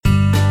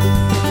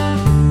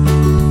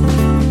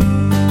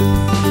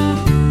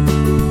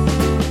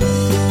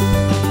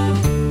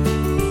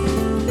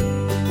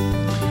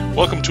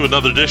Welcome to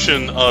another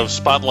edition of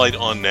Spotlight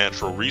on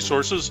Natural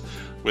Resources.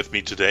 With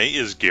me today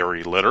is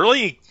Gary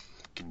Litterly.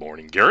 Good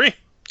morning, Gary.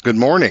 Good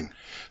morning.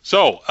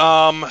 So,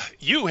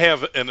 you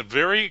have a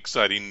very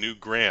exciting new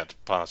grant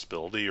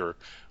possibility, or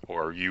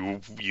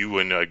you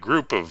and a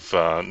group of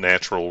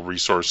natural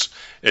resource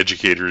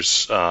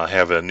educators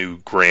have a new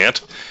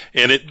grant,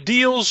 and it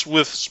deals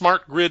with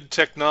smart grid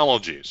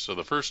technology. So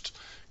the first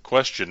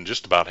question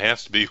just about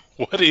has to be,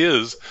 what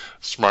is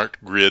smart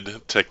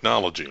grid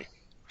technology?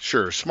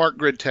 Sure. Smart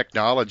grid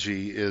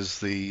technology is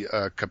the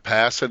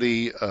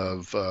capacity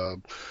of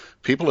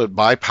people that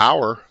buy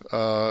power,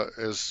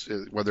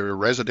 whether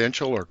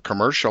residential or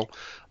commercial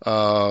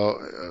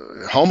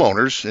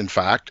homeowners, in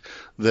fact,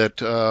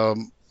 that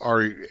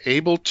are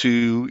able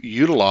to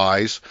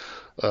utilize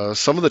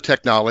some of the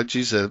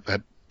technologies that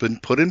have been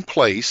put in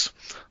place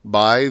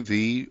by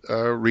the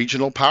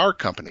regional power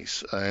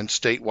companies and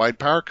statewide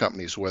power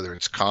companies, whether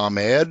it's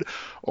ComEd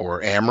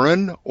or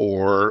Ameren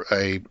or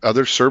a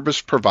other service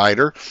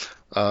provider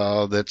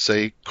that's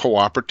a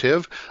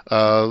cooperative.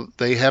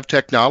 They have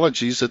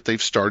technologies that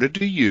they've started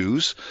to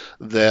use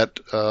that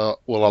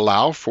will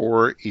allow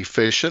for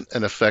efficient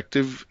and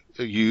effective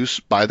use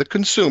by the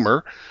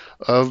consumer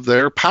of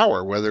their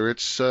power, whether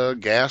it's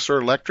gas or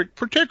electric,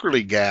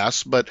 particularly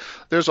gas, but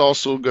there's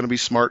also going to be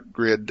smart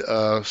grid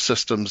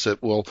systems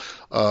that will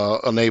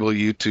enable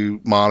you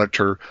to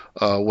monitor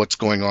what's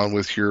going on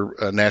with your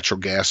natural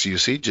gas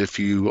usage if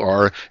you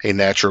are a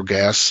natural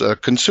gas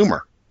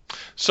consumer.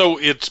 So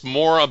it's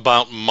more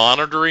about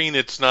monitoring.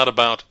 It's not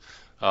about,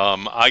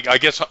 I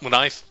guess when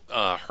I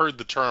heard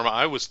the term,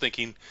 I was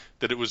thinking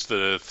that it was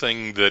the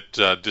thing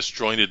that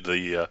disjointed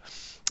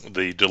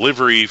the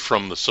delivery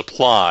from the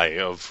supply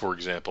of, for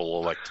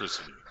example,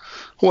 electricity.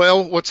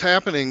 Well, what's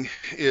happening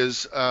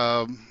is,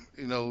 at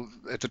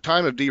the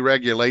time of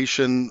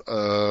deregulation,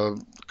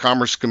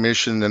 Commerce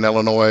Commission in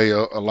Illinois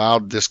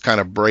allowed this kind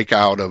of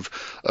breakout of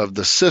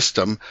the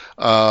system,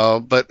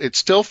 but it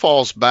still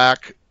falls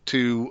back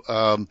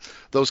to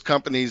those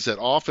companies that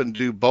often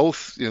do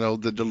both,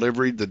 the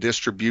delivery, the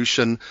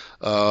distribution,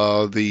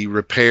 the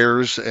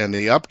repairs, and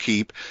the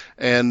upkeep.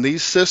 And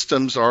these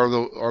systems are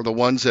the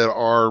ones that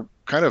are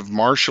kind of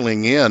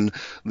marshaling in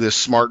this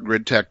smart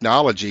grid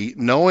technology,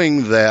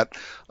 knowing that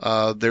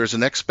there's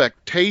an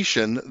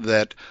expectation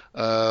that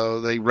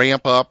they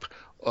ramp up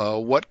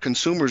what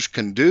consumers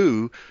can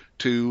do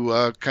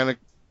to kind of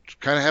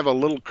have a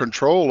little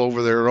control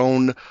over their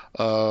own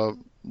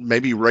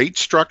maybe rate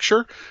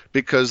structure,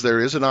 because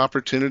there is an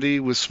opportunity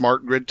with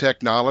smart grid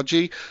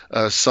technology.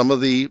 Some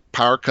of the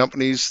power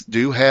companies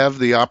do have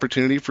the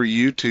opportunity for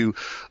you to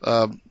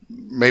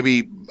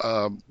maybe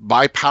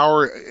buy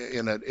power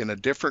in a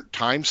different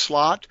time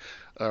slot,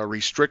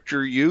 restrict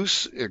your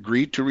use,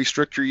 agree to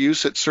restrict your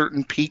use at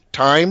certain peak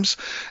times,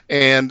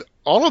 and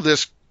all of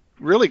this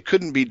really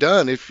couldn't be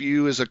done if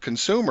you as a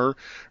consumer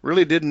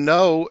really didn't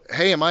know,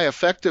 hey, am I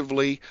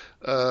effectively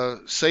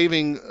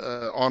saving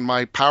on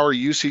my power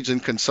usage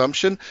and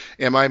consumption?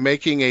 Am I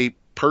making a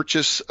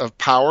purchase of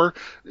power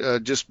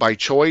just by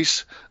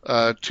choice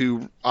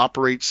to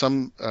operate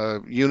some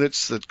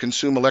units that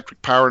consume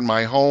electric power in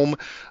my home?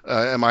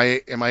 Am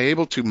I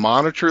able to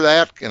monitor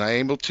that? Am I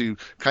able to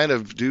kind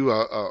of do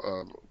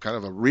a kind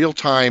of a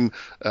real-time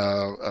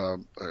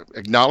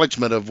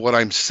acknowledgement of what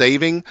I'm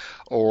saving,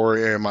 or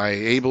am I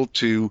able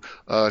to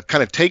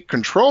kind of take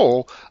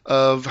control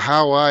of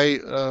how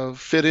I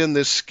fit in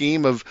this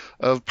scheme of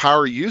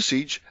power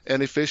usage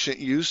and efficient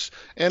use?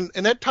 And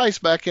that ties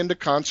back into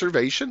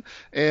conservation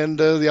and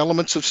the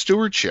elements of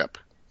stewardship.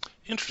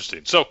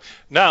 Interesting. So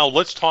now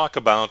let's talk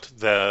about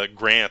the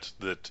grant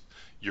that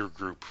your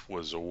group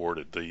was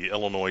awarded, the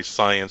Illinois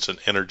Science and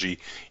Energy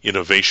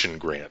Innovation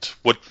Grant.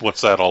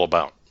 What's that all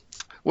about?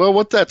 Well,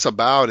 what that's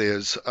about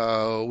is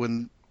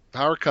when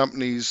power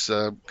companies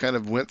kind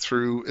of went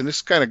through, and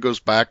this kind of goes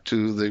back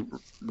to the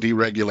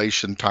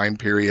deregulation time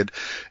period,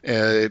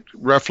 it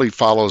roughly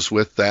follows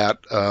with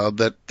that,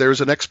 that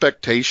there's an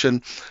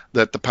expectation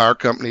that the power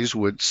companies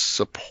would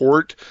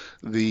support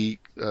the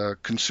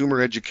consumer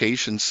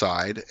education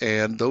side,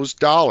 and those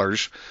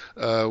dollars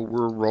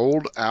were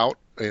rolled out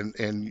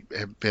and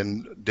have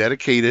been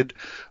dedicated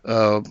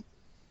and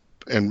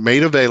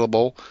made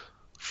available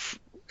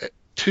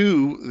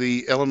to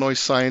the Illinois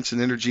Science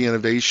and Energy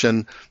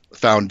Innovation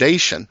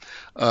Foundation.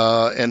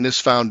 And this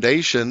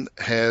foundation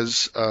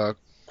has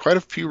quite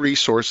a few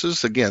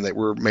resources, again, that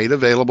were made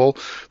available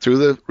through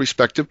the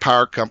respective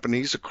power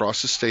companies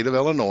across the state of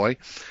Illinois.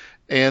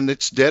 And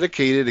it's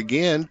dedicated,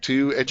 again,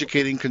 to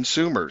educating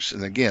consumers.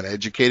 And again,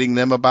 educating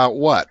them about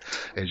what?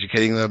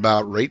 Educating them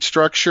about rate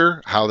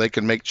structure, how they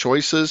can make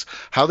choices,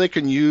 how they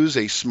can use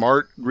a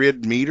smart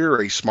grid meter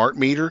or a smart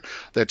meter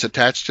that's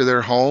attached to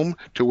their home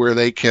to where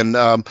they can,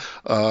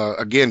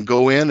 again,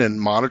 go in and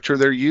monitor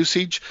their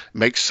usage,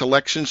 make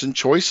selections and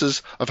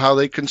choices of how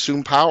they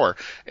consume power.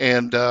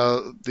 And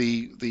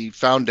the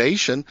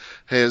foundation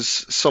has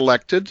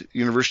selected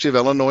University of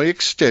Illinois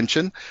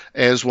Extension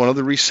as one of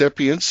the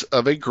recipients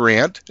of a grant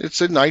grant.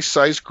 It's a nice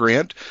sized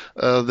grant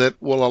that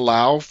will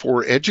allow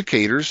for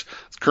educators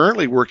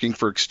currently working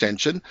for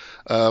Extension,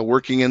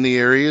 working in the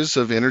areas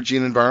of energy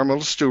and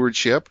environmental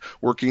stewardship,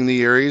 working in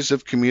the areas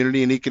of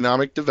community and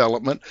economic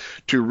development,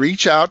 to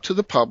reach out to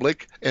the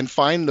public and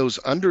find those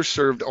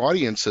underserved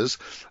audiences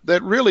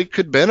that really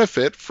could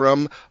benefit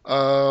from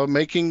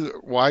making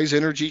wise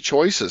energy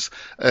choices,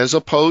 as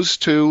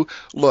opposed to,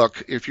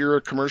 look, if you're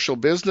a commercial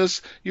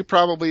business, you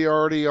probably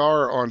already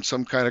are on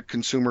some kind of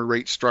consumer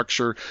rate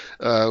structure,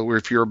 where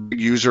if you're a big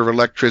user of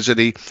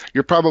electricity,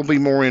 you're probably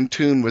more in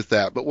tune with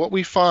that. But what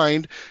we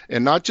find,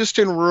 and not just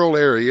in rural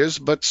areas,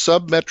 but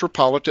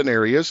sub-metropolitan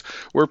areas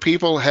where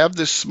people have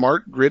this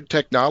smart grid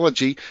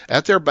technology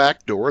at their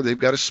back door, they've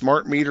got a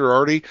smart meter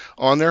already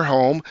on their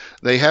home,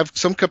 they have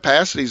some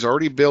capacities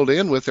already built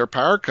in with their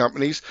power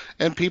companies,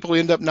 and people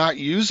end up not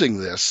using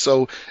this.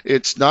 So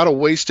it's not a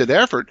wasted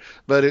effort,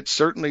 but it's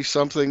certainly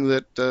something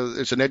that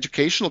is an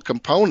educational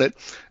component,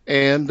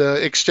 and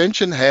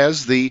Extension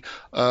has the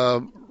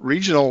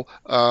regional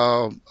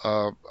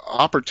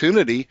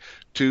opportunity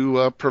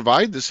to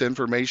provide this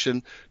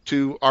information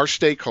to our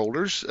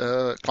stakeholders,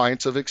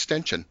 clients of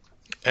Extension.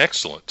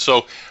 Excellent.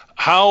 So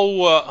how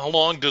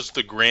long does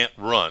the grant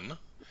run,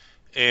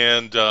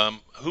 and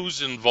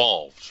who's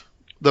involved?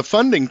 The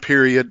funding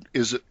period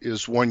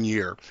is 1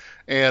 year,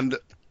 and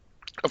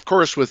of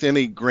course, with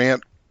any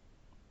grant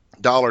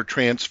dollar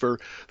transfer,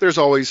 there's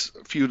always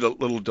a few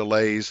little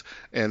delays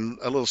and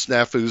a little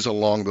snafus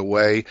along the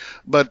way,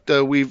 but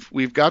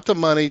we've got the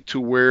money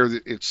to where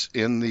it's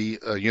in the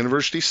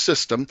university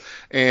system,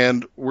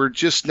 and we're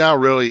just now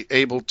really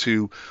able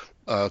to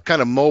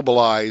kind of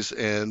mobilize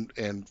and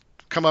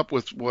come up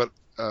with what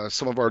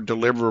some of our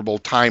deliverable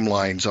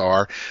timelines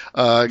are.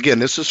 Again,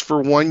 this is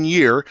for 1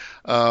 year.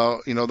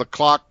 The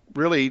clock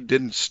really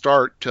didn't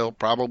start till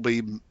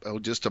probably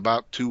just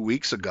about 2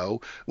 weeks ago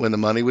when the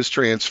money was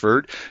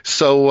transferred.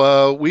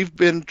 So we've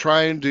been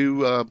trying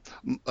to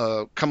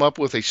come up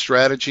with a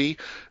strategy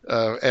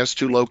as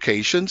to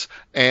locations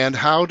and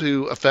how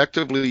to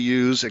effectively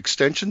use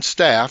Extension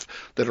staff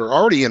that are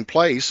already in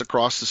place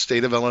across the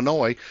state of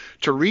Illinois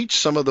to reach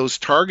some of those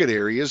target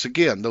areas.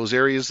 Again, those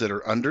areas that are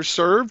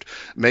underserved.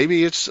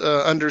 Maybe it's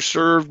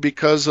underserved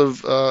because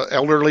of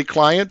elderly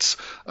clients.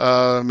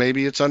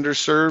 Maybe it's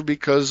underserved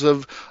because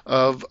of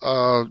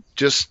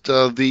just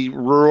the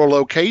rural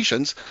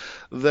locations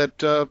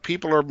that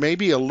people are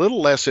maybe a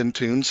little less in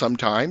tune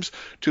sometimes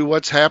to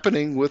what's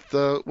happening with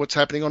what's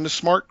happening on the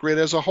smart grid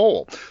as a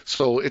whole.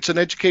 So it's an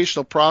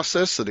educational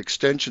process that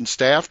Extension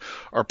staff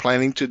are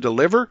planning to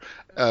deliver.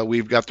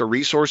 We've got the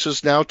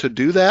resources now to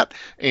do that,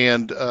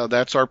 and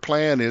that's our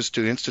plan, is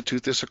to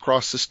institute this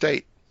across the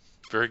state.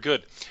 Very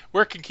good.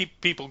 Where can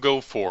people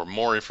go for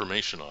more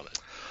information on it?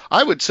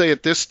 I would say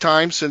at this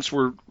time, since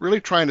we're really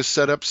trying to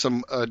set up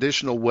some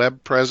additional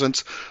web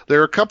presence,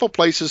 there are a couple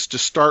places to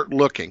start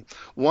looking.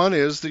 One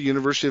is the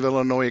University of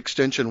Illinois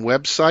Extension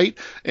website,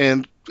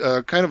 and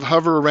kind of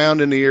hover around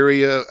in the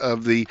area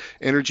of the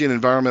energy and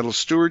environmental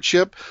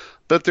stewardship.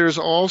 But there's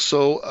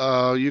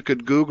also, you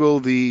could Google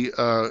the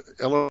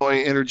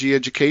Illinois Energy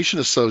Education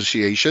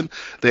Association.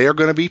 They are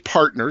going to be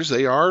partners.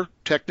 They are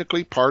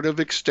technically part of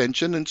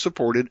Extension and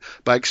supported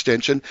by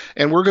Extension.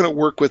 And we're going to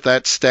work with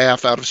that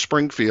staff out of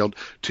Springfield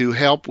to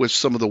help with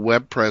some of the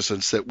web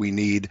presence that we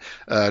need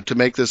to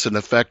make this an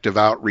effective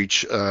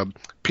outreach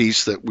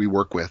piece that we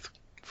work with.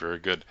 Very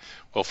good.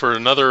 Well, for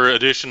another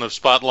edition of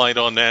Spotlight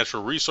on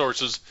Natural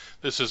Resources,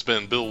 this has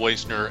been Bill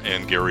Wasner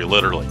and Gary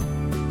Litterly.